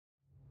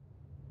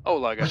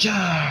Hola, guys.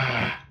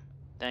 Acha!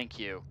 Thank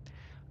you.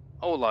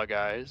 Hola,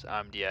 guys.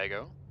 I'm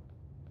Diego.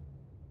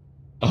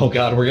 Oh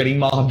god, we're getting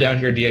mobbed down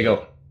here,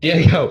 Diego.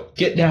 Diego,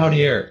 get down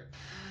here!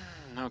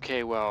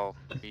 Okay, well,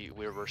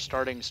 we're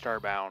starting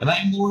StarBound. And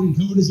I'm Lord and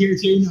Code is here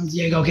too. Now,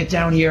 Diego, get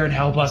down here and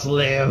help us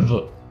live!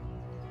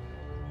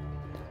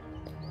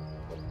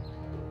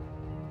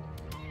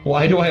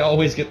 Why do I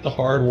always get the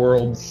hard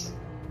worlds?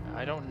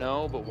 I don't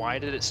know, but why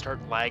did it start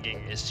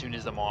lagging as soon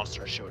as the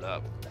monster showed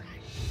up?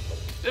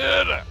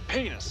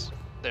 Penis!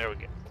 There we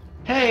go.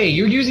 Hey,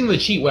 you're using the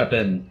cheat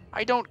weapon!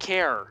 I don't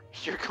care.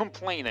 You're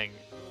complaining.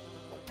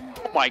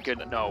 Oh my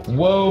goodness, no.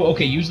 Whoa,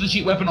 okay, use the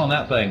cheat weapon on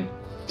that thing.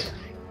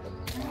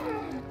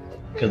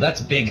 Cause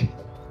that's big.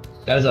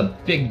 That is a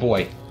big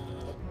boy.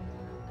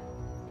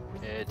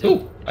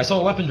 Ooh, I saw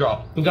a weapon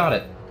drop. Who got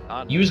it?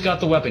 You just got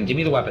the weapon. Give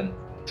me the weapon.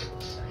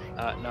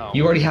 No.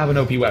 You already have an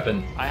OP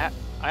weapon. I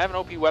have an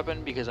OP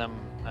weapon because I'm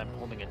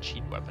holding a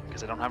cheat weapon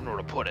because I don't have nowhere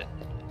to put it.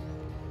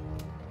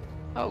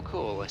 Oh,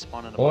 cool! I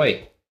spawned in a.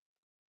 Oi.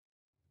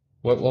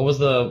 What was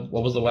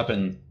the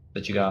weapon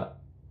that you got?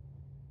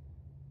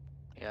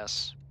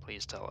 Yes,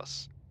 please tell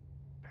us.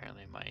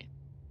 Apparently, it might.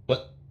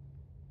 What?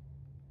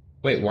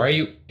 Wait, why are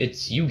you?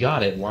 It's you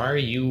got it. Why are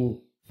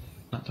you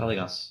not telling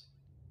us?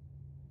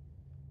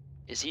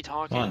 Is he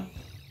talking? Come on.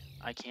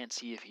 I can't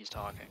see if he's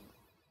talking.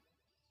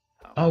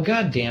 Oh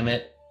god damn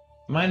it!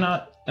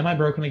 Am I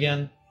broken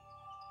again?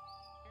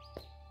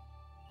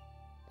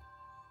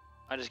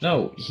 I just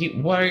No.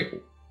 Why?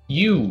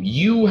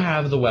 You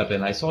have the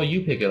weapon. I saw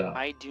you pick it up.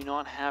 I do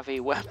not have a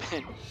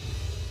weapon.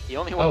 The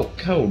only one. Oh,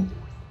 Code.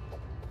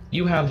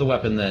 You have the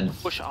weapon then.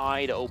 Push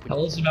I to open.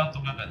 Tell us about the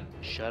weapon.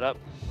 Shut up.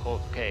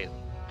 Okay.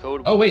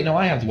 Code. Oh wait, no,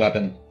 I have the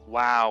weapon.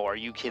 Wow, are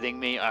you kidding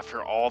me?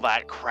 After all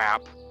that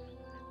crap.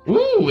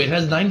 Ooh, it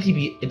has 9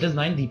 TP. It does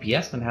 9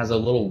 DPS and has a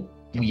little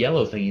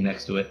yellow thingy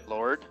next to it.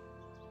 Lord.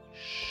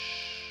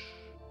 Shh.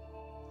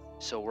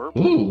 So we're.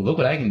 Ooh, look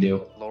what I can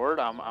do. Lord,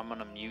 I'm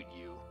gonna mute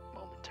you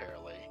momentarily.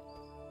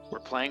 We're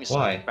playing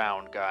Why?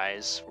 StarBound,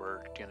 guys.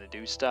 We're gonna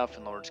do stuff,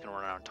 and Lord's gonna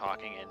run around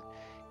talking,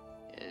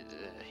 and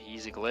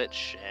he's a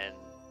glitch, and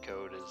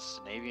Code is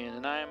an avian,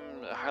 and I'm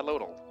a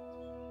Hylodal.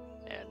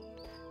 And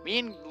me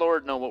and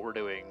Lord know what we're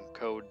doing.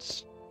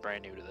 Code's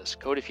brand new to this.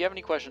 Code, if you have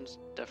any questions,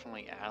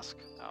 definitely ask.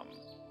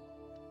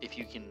 If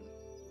you can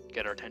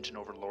get our attention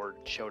over Lord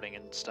shouting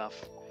and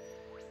stuff.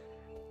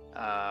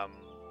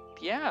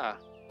 Yeah.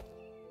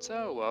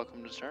 So,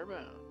 welcome to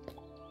StarBound.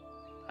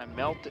 I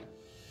melted.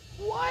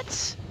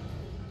 What?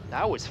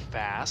 That was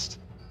fast.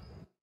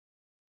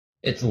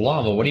 It's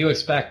lava. What do you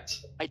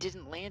expect? I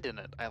didn't land in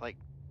it. I like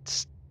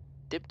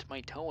dipped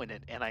my toe in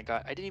it, and I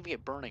didn't even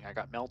get burning. I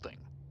got melting.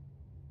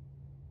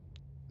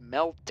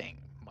 Melting,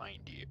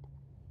 mind you.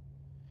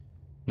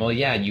 Well,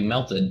 yeah, you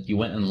melted. You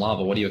went in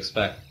lava. What do you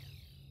expect?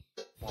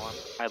 Well,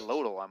 I'm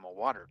Hylodal. I'm a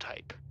water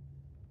type.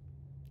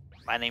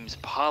 My name's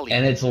Polly.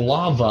 And it's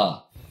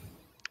lava.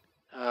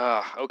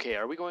 Okay,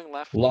 are we going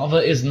left? Lava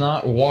is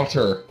not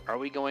water. Are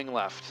we going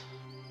left?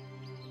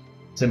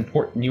 It's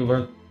important you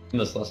learn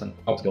this lesson.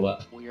 I'll go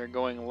left. We are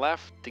going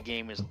left. The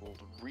game is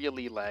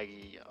really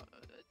laggy.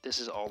 This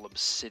is all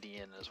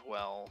obsidian as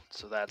well,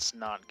 so that's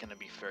not going to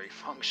be very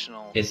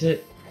functional. Is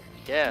it?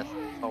 Yeah,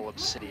 all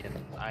obsidian.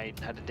 I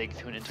had to dig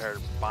through an entire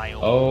biome.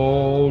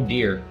 Oh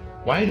dear.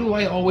 Why do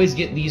I always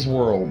get these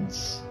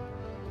worlds?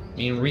 I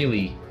mean,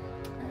 really?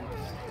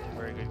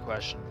 Very good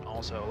question.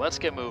 Also, let's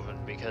get moving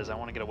because I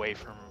want to get away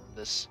from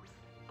this.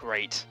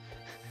 Great.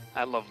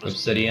 I love this.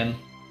 Obsidian?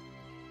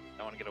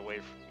 I want to get away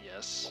from.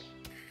 Yes.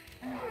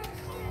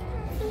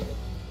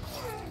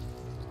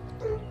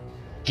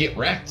 Get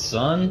wrecked,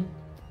 son!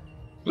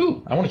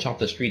 Ooh, I want to chop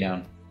this tree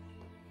down.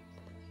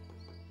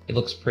 It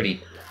looks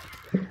pretty.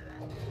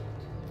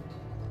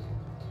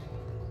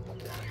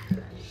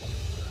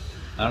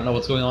 I don't know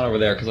what's going on over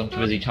there because I'm too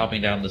busy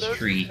chopping down this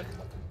tree.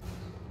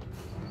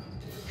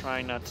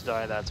 Trying not to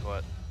die, that's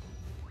what.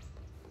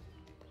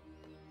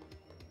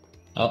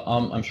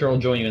 I'm sure I'll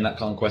join you in that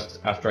conquest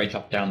after I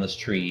chop down this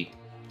tree.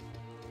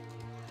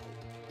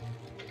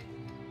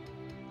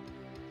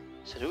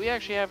 So do we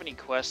actually have any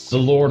quests? The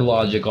Lord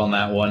logic on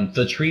that one.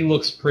 The tree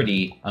looks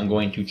pretty. I'm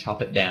going to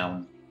chop it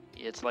down.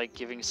 It's like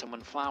giving someone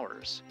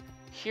flowers.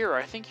 Here,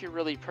 I think you're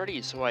really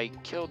pretty, so I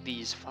killed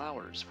these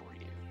flowers for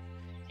you.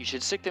 You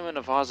should stick them in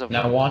a vase of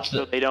now water watch the.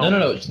 so they don't...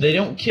 No. They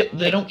don't kill.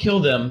 They don't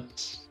kill them.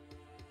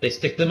 They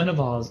stick them in a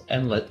vase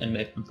and let them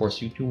and force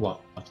you to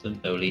watch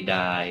them slowly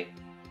die.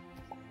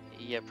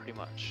 Yeah, pretty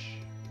much.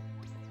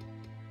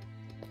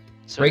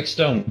 So, Break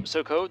stone.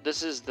 So, Code,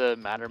 this is the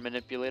matter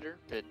manipulator.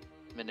 It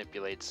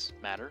manipulates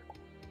matter.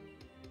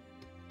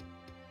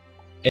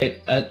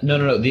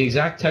 No. The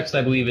exact text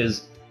I believe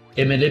is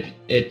it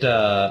manipulates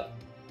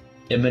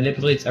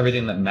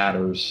everything that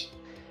matters.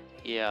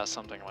 Yeah,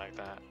 something like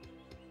that.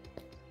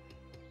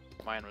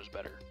 Mine was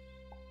better.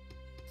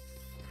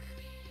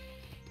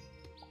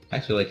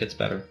 Actually, like it's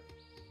better.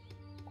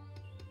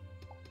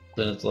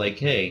 Then it's like,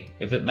 hey,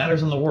 if it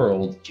matters in the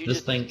world,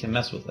 this thing can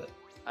mess with it.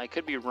 I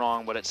could be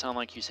wrong, but it sounded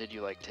like you said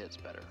you like tits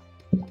better.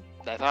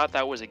 I thought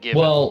that was a given.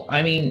 Well,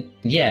 I mean,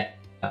 yeah.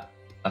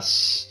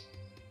 Yes.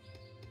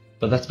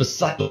 But that's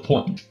beside the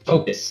point.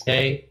 Focus,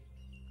 okay?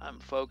 I'm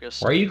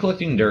focused. Why are you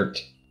collecting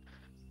dirt?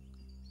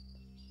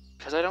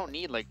 Because I don't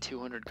need like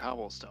 200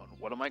 cobblestone.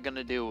 What am I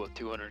gonna do with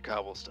 200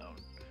 cobblestone?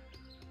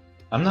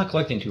 I'm not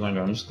collecting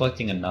 200, I'm just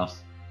collecting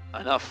enough.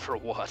 Enough for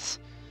what?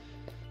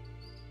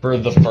 For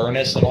the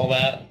furnace and all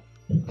that.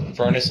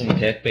 Furnace and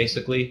pick,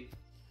 basically.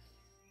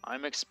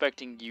 I'm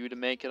expecting you to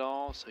make it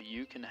all, so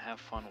you can have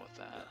fun with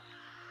that.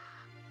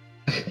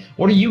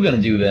 What are you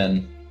gonna do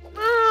then?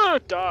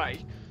 Die!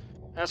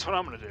 That's what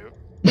I'm gonna do.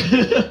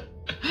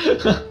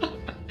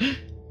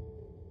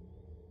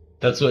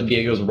 That's what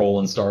Diego's role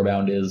in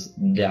StarBound is,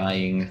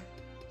 dying.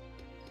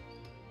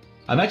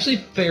 I'm actually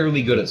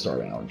fairly good at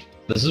StarBound.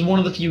 This is one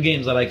of the few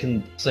games that I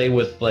can say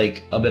with,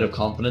 like, a bit of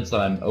confidence that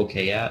I'm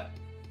okay at.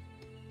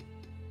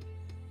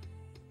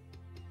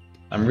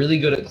 I'm really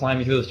good at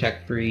climbing through the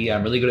tech tree,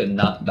 I'm really good at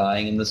not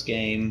dying in this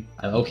game,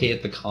 I'm okay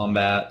at the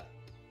combat.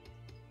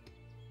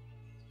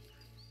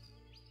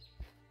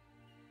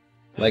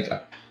 Like,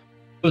 I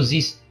was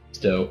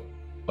Zisto,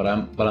 but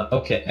I'm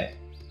okay.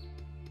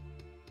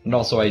 And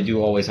also I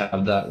do always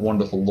have that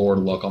wonderful Lord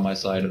look on my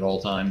side at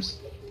all times.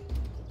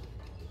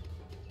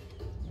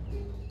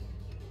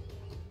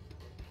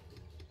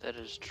 That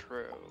is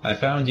true. I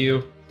found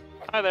you.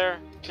 Hi there.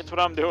 It's what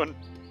I'm doing.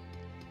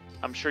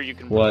 I'm sure you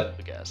can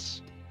What?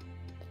 guess.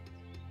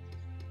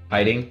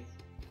 Hiding?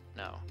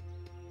 No.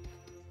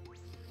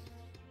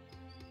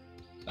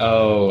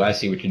 Oh, I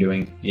see what you're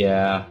doing.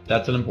 Yeah,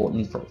 that's an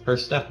important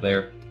first step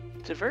there.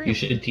 It's a very... You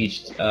should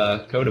teach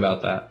Code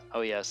about that.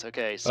 Oh yes,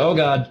 okay. So Oh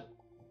god.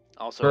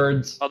 also,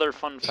 Birds. other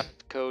fun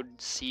fact, Code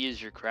C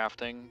is your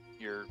crafting,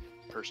 your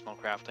personal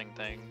crafting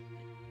thing.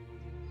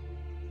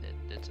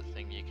 It's a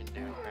thing you can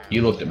do. Apparently.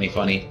 You looked at me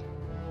funny.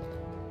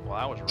 Well,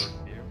 that was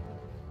rude of you.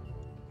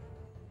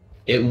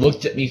 It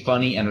looked at me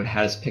funny and it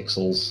has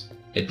pixels.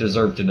 It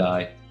deserved to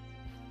die.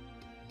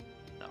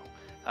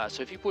 No.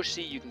 So if you push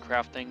C, you can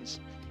craft things.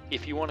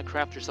 If you want to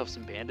craft yourself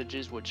some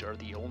bandages, which are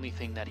the only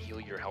thing that heal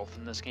your health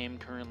in this game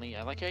currently,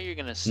 I like how you're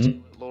gonna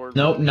Lord.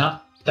 No,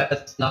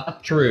 that's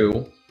not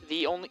true.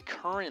 The only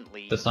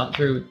currently. That's not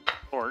true.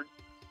 Lord.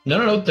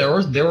 No. There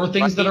were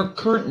things that are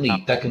currently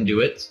that can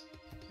do it.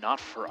 Not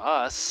for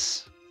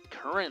us.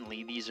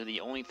 Currently, these are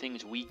the only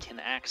things we can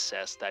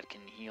access that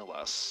can heal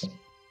us.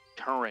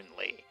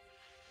 Currently.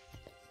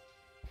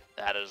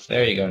 That is...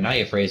 There you go, now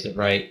you phrased it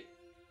right.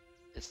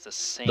 It's the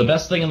same... The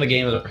best thing in the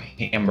game are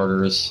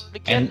hamburgers.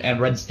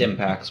 And red stim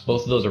packs.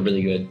 Both of those are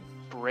really good.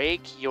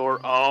 Break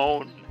your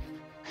own.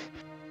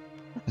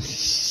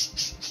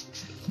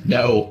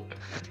 No.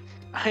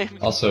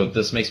 Also,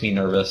 this makes me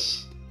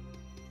nervous.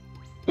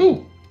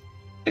 Ooh!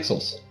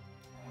 Pixels.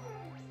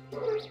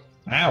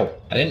 Ow!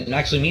 I didn't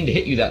actually mean to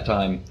hit you that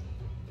time.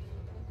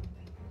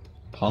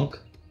 Punk.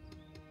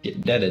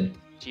 Get deaded.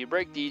 So you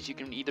break these, you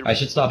can either... I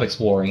should stop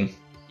exploring.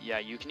 Yeah,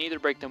 you can either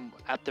break them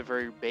at the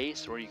very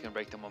base, or you can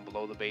break them on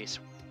below the base.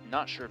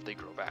 Not sure if they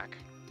grow back.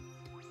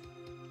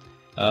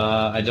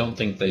 I don't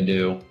think they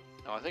do.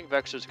 No, I think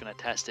Vexer's gonna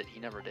test it. He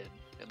never did.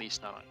 At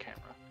least not on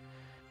camera.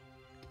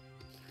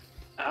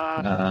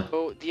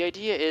 So the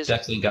idea is...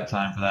 Vex ain't got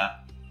time for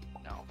that.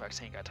 No,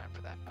 Vex ain't got time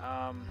for that.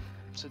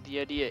 So the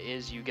idea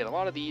is you get a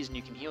lot of these and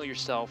you can heal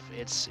yourself.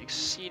 It's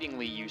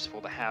exceedingly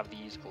useful to have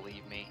these,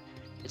 believe me.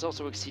 It's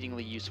also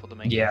exceedingly useful to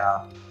make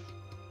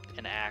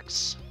an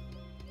axe.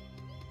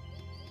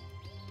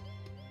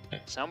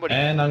 Somebody...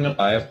 And I'm gonna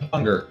die of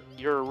hunger.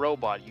 You're a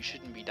robot. You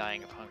shouldn't be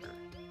dying of hunger.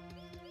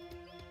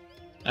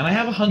 And I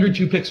have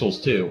 102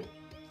 pixels, too.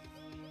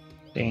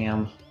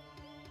 Damn.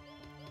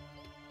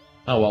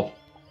 Oh well.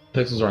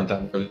 Pixels aren't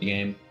that worth the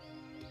game.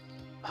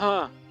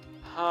 Huh.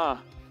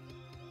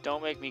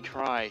 Don't make me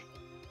cry.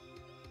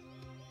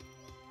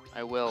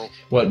 I will.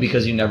 What,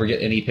 because you never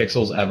get any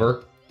pixels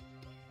ever?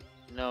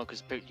 No,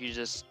 because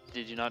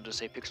did you not just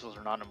say pixels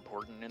are not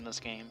important in this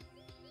game?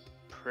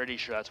 Pretty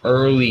sure that's what...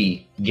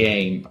 Early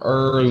game.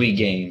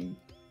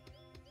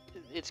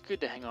 It's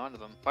good to hang on to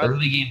them.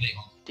 Early game.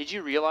 Did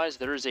you realize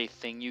there is a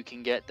thing you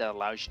can get that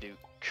allows you to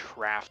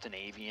craft an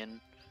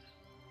avian?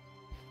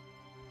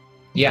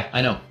 Yeah,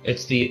 I know.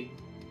 It's the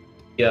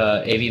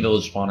AV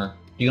Village spawner.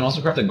 You can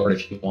also craft a guard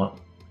if you want.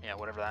 Yeah,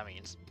 whatever that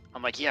means.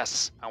 I'm like,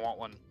 yes, I want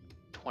one.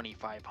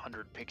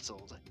 2,500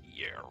 pixels.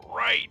 Yeah,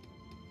 right.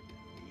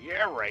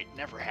 Yeah, right.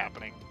 Never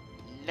happening.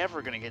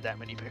 Never gonna get that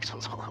many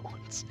pixels all at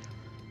once.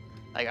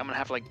 Like, I'm gonna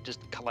have to, like, just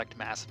collect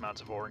massive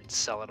amounts of ore and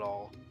sell it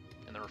all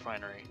in the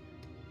refinery.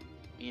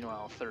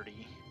 Meanwhile, 30.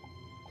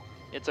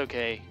 It's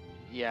okay.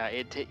 Yeah,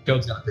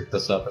 Goat's gonna pick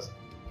this up.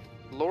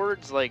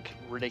 Lord's, like,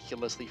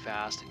 ridiculously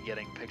fast at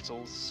getting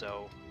pixels,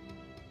 so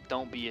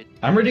don't be a...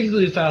 I'm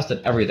ridiculously fast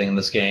at everything in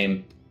this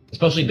game.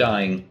 Especially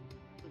dying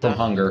from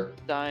hunger.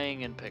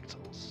 Dying and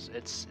pixels.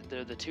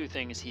 They're the two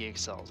things he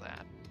excels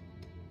at.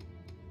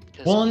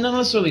 Well, not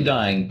necessarily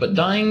dying, but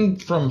dying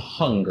from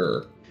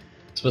hunger,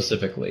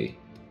 specifically.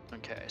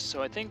 Okay,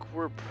 so I think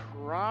we're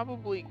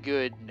probably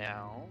good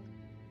now.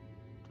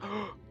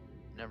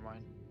 Never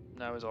mind.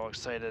 I was all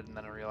excited, and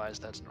then I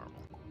realized that's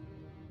normal.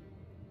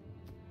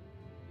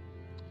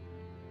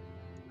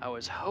 I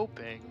was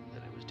hoping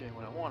that it was doing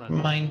what I wanted.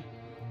 Mine.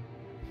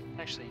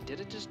 Actually, did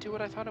it just do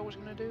what I thought it was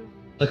gonna do?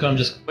 Look, I'm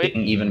just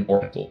getting even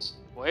more pixels.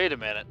 Wait a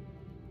minute.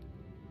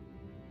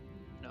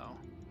 No.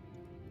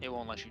 It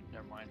won't let you.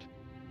 Never mind.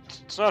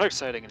 It's not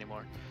exciting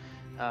anymore.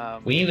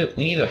 We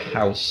need a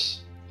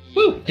house.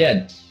 Woo!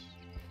 Dead.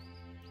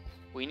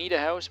 We need a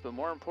house, but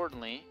more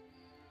importantly,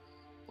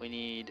 we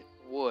need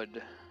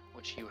wood,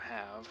 which you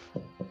have.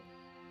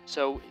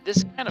 So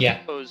this kind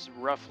of follows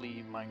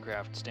roughly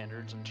Minecraft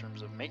standards in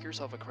terms of make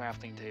yourself a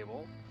crafting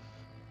table,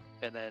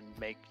 and then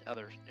make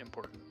other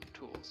important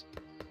tools.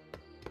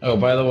 Oh,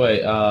 by the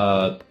way,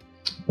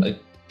 the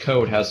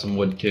code has some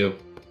wood too.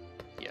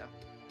 Yeah.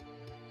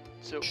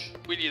 So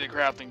we need a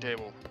crafting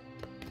table.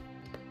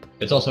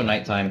 It's also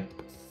nighttime,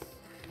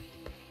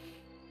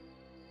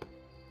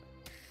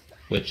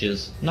 which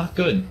is not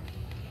good.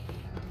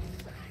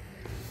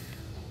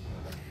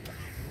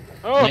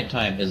 Oh!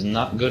 Nighttime is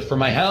not good for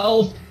my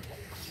health.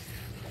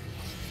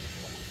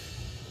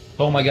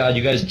 Oh my god,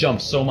 you guys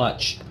jump so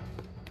much.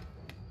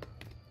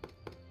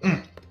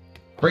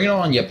 Bring it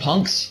on, you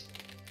punks.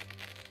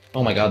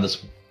 Oh my god,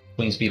 this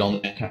swing speed on the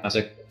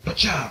fantastic.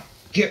 Pacha!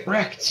 Get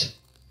wrecked!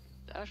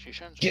 That actually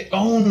sounds Get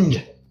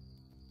owned!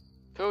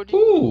 Code,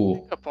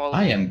 Ooh!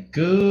 I am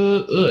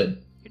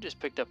good. You just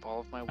picked up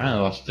all of my wood. I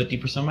lost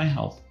 50% of my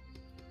health.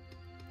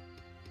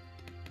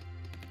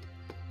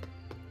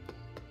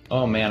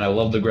 Oh man, I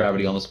love the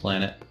gravity on this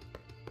planet.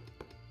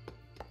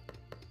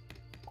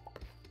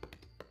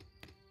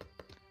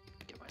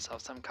 Get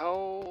myself some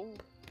coal.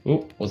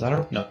 Ooh, was that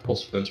her? No,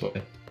 pulse goes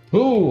away.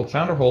 Ooh,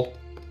 found her hole.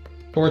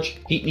 Torch,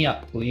 heat me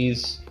up,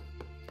 please.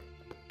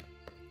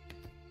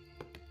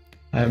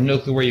 I have no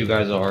clue where you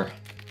guys are.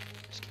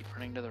 Just keep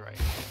running to the right.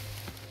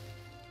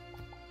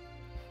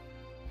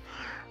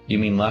 You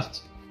mean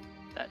left?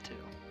 That too.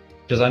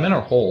 Because I'm in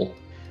our hole.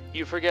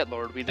 You forget,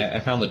 Lord. I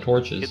found the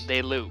torches.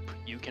 They loop.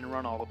 You can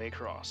run all the way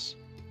across.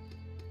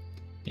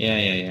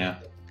 Yeah.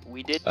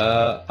 We did.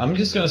 I'm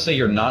just gonna say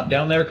you're not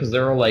down there because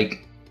there are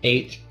like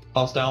 8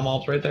 hostile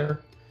mobs right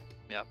there.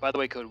 Yeah. By the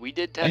way, Code, we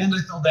did test. And I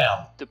fell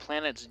down. The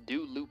planets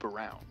do loop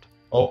around.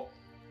 Oh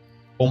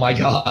my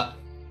god.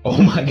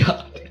 Oh my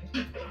god.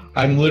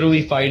 I'm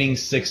literally fighting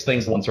 6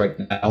 things once right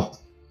now.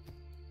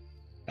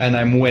 And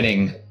I'm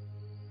winning.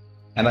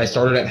 And I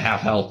started at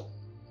half health.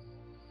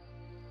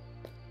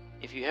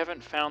 If you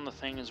haven't found the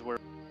things where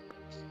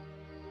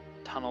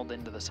tunneled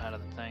into the side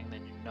of the thing,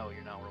 then you know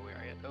you're not where we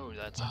are yet. Oh,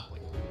 that's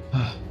ugly.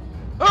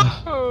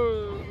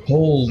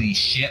 Holy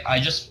shit, I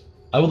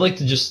would like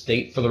to just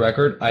state for the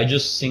record, I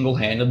just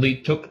single-handedly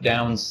took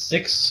down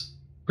 6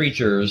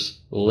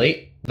 creatures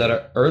late that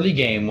are early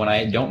game when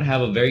I don't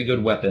have a very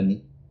good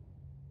weapon,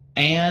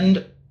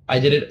 and I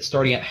did it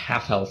starting at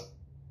half health.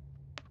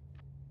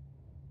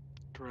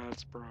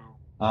 Congrats, bro.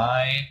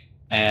 I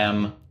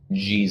am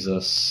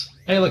Jesus.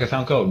 Hey, look, I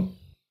found code.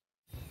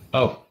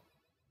 Oh,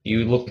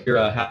 you look like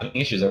you're having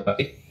issues,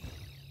 everybody.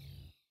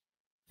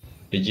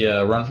 Did you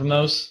run from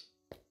those?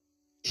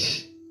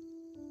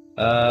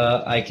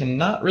 I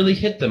cannot really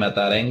hit them at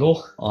that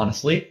angle,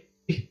 honestly.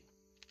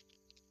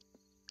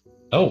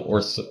 Oh,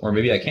 or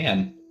maybe I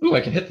can. Ooh,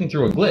 I can hit them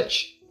through a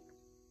glitch.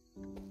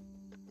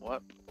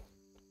 What?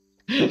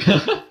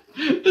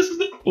 This is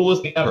the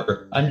coolest thing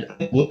ever. I'm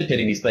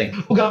hitting these things.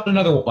 Oh god,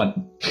 another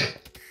one!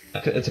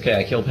 It's okay,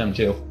 I killed him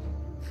too.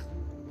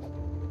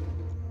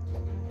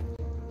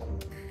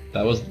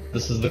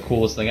 This is the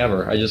coolest thing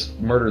ever. I just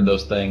murdered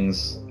those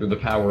things through the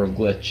power of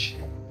glitch.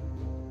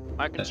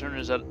 My concern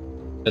is that...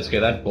 That's okay,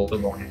 that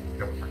bullet won't hit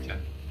you.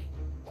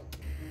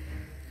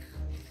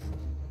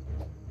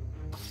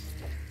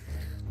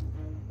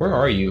 Where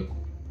are you?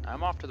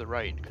 I'm off to the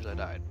right, because I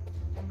died.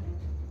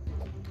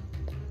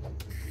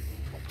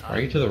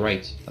 Are you to the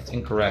right? That's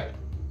incorrect.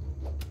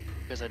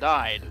 Because I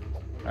died.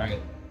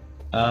 Alright.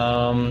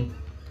 I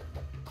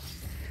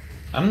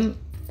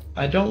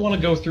don't want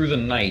to go through the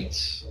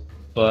night,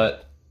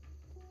 but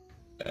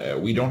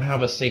we don't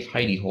have a safe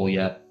hidey hole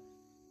yet.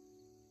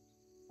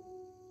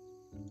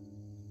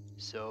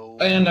 So...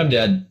 And I'm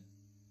dead.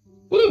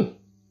 Woo!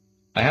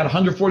 I had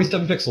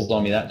 147 pixels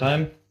on me that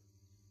time.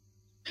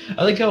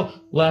 I like how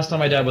last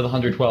time I died with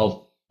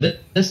 112.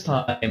 This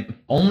time,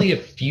 only a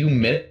few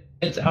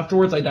minutes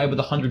afterwards, I died with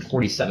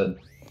 147.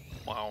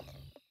 Wow.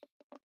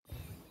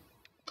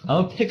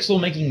 I'm a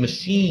pixel-making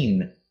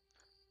machine.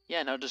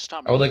 Yeah, no, just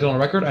stop. I would like it on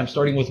record, I'm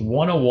starting with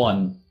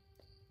 101.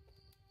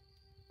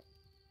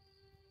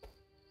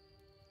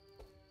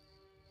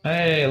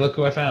 Hey, look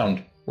who I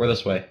found. We're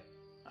this way.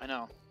 I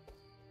know.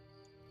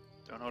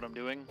 Don't know what I'm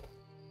doing.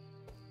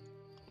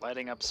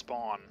 Lighting up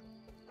spawn.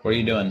 What are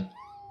you doing?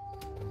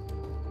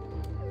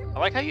 I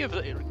like how you have...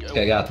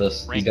 Okay, I got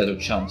this. These guys are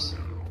chumps.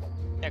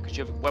 Yeah, because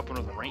you have a weapon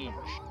with range,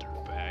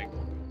 dirtbag.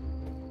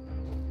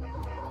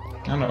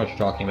 I don't know what you're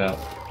talking about.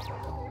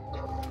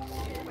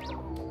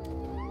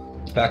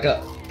 Back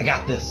up. I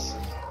got this.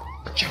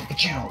 Ka-chow,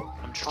 ka-chow.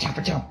 I'm Ka-chow,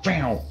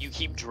 ka-chow. You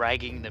keep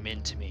dragging them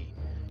into me.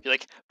 You're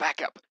like,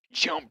 back up,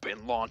 jump,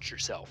 and launch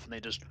yourself. And they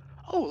just,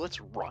 oh,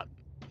 let's run.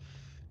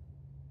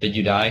 Did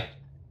you die?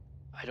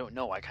 I don't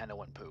know, I kind of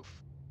went poof.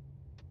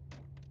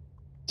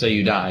 So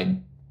you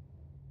died.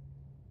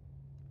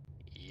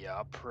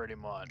 Yeah, pretty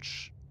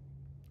much.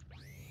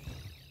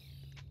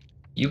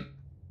 You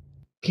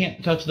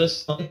can't touch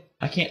this.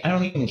 I can't. I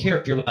don't even care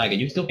if you're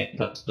lagging. You still can't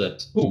touch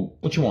this. Ooh,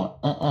 what you want?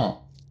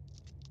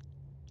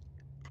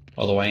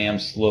 Although I am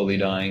slowly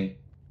dying.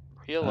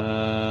 Really?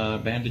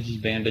 Bandages,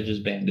 bandages,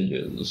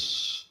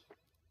 bandages.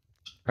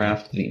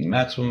 Craft the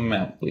maximum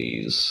amount,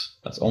 please.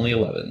 That's only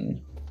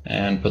 11.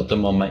 And put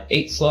them on my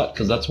 8 slot,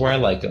 because that's where I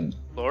like them.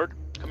 Lord,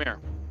 come here.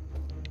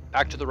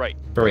 Back to the right.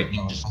 Or wait,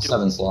 no,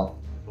 7 slot.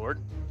 Lord.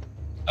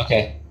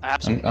 Okay. I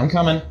have some, I'm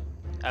coming.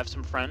 I have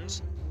some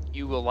friends.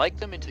 You will like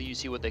them until you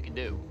see what they can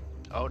do.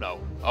 Oh no.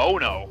 Oh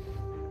no.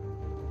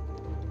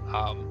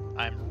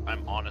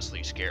 I'm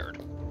honestly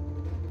scared.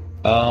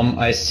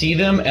 I see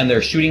them and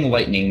they're shooting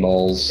lightning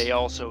balls. They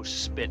also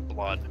spit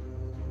blood.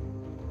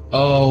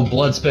 Oh,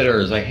 blood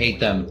spitters! I hate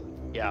them.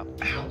 Yeah,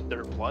 Ow.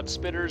 they're blood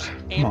spitters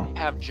Come on. and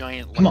have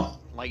giant Come on.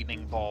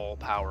 lightning ball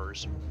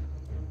powers.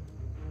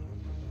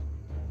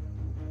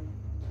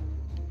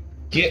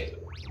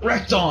 Get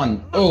wrecked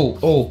on!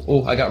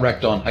 Oh, I got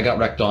wrecked on. I got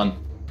wrecked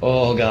on.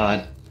 Oh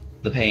god.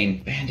 The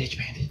pain. Bandage,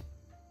 bandage.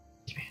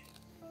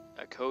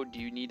 Code, do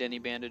you need any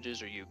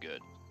bandages or are you good?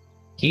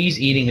 He's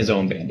eating his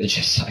own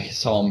bandages. I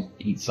saw him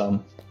eat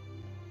some.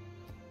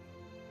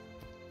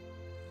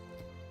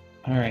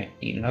 Alright,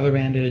 eat another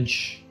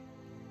bandage.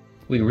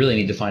 We really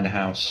need to find a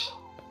house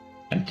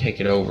and take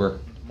it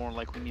over. More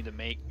like we need to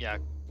make, yeah,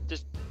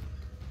 just...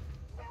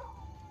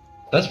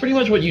 That's pretty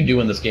much what you do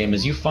in this game,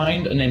 is you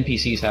find an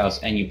NPC's house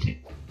and you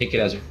take it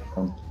as your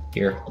own.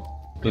 Here,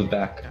 move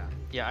back.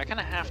 Yeah, I kind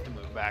of have to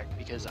move back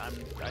because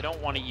I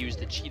don't want to use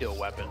the Cheeto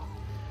weapon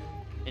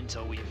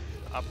until we've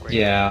upgraded.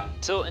 Yeah.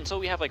 Until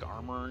we have like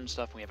armor and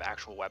stuff and we have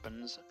actual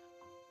weapons.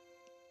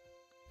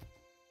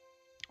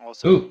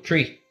 Also, Ooh,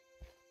 tree.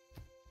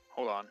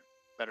 hold on.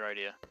 Better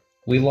idea.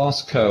 We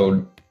lost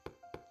Code.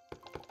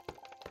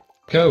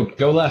 Code,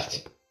 go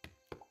left.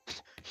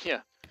 Yeah.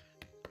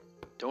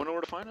 Don't know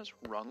where to find us?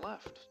 Run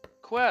left.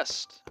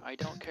 Quest. I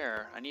don't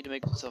care. I need to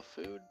make myself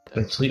food.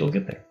 Eventually you'll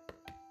get there.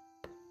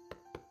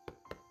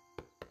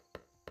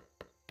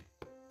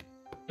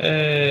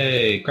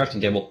 Hey,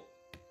 crafting table.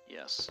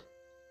 Yes.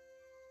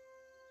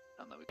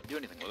 Not that we can do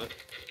anything with it.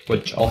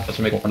 Which I'll have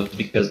to make one of those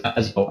because,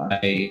 as you know,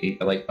 I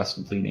like quest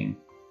completing.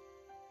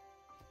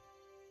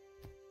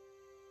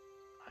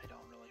 I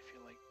don't really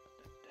feel like...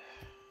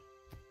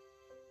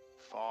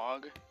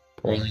 Fog?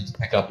 Or I'll need to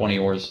pick up one of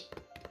yours.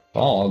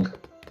 Fog?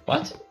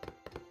 What?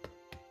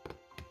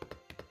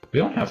 We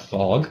don't have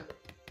fog.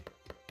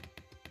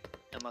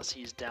 Unless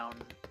he's down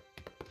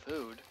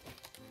food.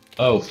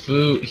 Oh,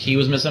 food. He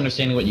was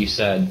misunderstanding what you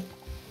said.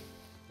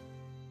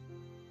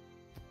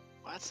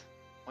 What?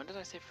 When did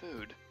I say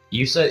food?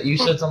 You said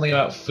something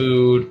about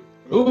food.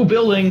 Ooh,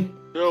 building!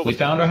 No. We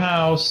found our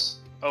house.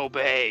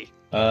 Obey.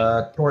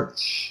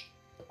 Torch.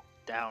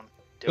 Down.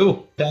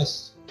 Ooh,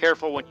 desk.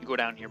 Careful when you go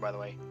down here, by the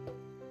way.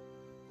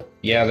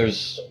 Yeah,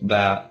 there's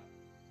that.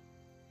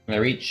 Can I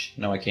reach?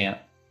 No, I can't.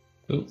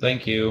 Ooh,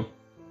 thank you.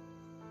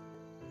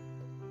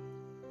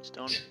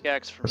 Stone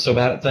pickaxe for We're so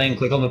bad at thing.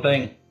 Click on the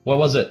thing. What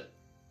was it?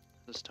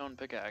 the stone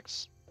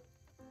pickaxe.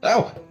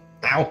 Oh!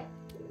 Ow!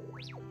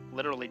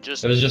 Literally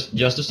just... It was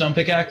just a stone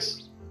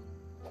pickaxe?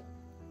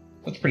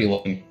 That's pretty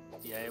looking.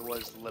 Yeah, it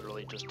was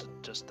literally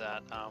just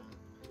that.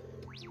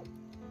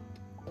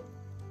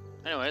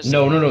 Anyways.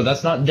 No,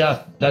 that's not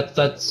death.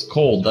 That's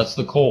cold. That's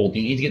the cold.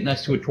 You need to get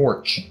next to a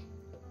torch.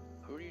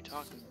 Who are you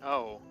talking?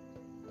 Oh.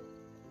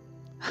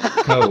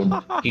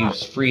 Code.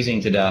 He's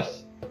freezing to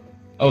death.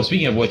 Oh,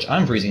 speaking of which,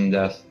 I'm freezing to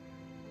death.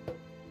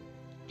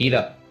 Heat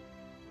up.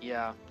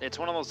 Yeah, it's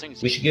one of those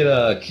things. We should get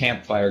a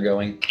campfire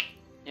going.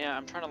 Yeah,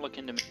 I'm trying to look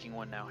into making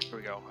one now. Here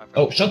we go.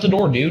 Oh, shut the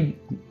door, dude.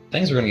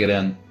 Things are gonna get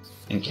in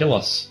and kill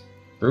us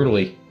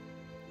brutally.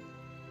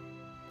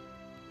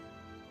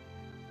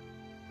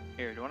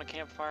 Here, do you want a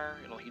campfire?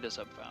 It'll heat us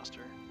up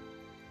faster.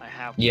 I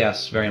have.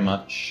 Yes, very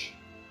much.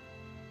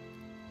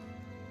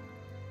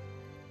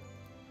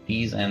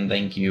 Please and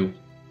thank you.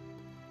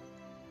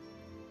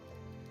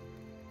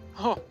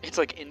 Oh, it's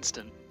like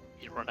instant.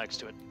 You run next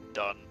to it.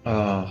 Done.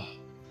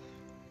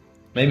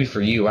 Maybe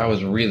for you, I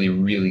was really,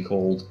 really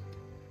cold.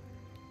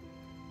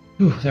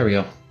 Whew, there we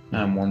go.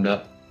 Now I'm warmed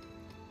up.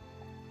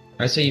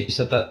 I say you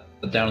set that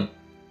down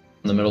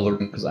in the middle of the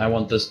room because I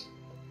want this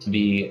to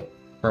be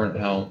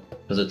permanent home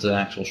because it's an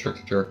actual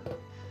structure.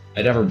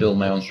 I never build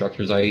my own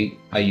structures. I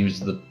use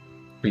the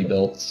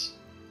pre-built.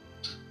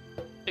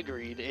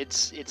 Agreed.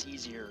 It's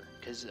easier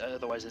because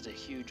otherwise it's a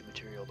huge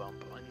material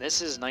dump. And this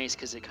is nice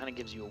because it kind of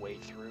gives you a way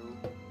through.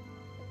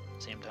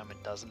 Same time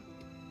it doesn't.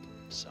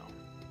 So.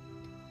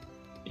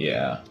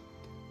 Yeah.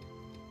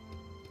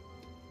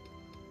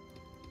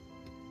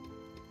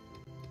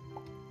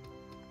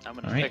 I'm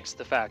gonna fix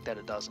the fact that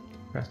it doesn't.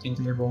 Crafting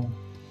table.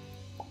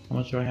 How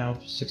much do I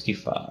have?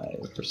 65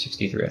 or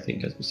 63, I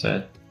think, as we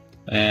said.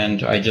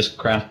 And I just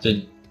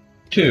crafted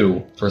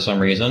 2 for some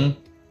reason.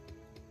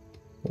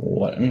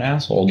 What an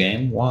asshole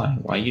game. Why?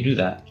 Why you do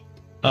that?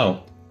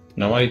 Oh.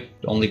 No, I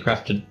only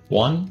crafted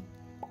 1?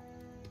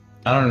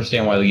 I don't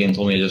understand why the game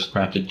told me I just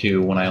crafted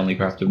 2 when I only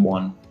crafted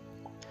 1.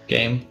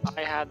 game.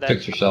 I had that.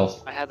 Fix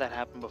yourself. I had that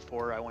happen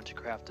before. I went to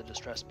craft a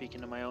distress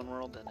beacon in my own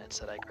world, and it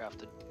said I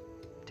crafted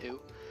 2.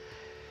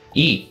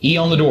 E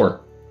on the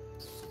door.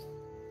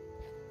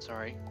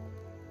 Sorry.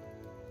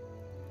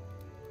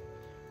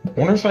 I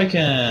wonder if I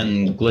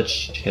can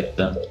glitch hit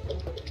them.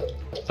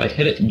 If I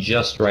hit it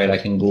just right, I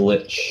can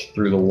glitch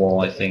through the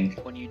wall, I think.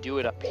 When you do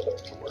it up here,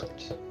 it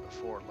worked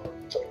before,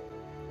 Lord.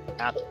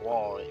 At the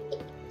wall, it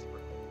went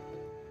through.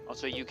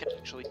 Also, you can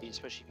actually,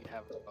 especially if you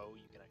have a bow,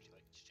 you can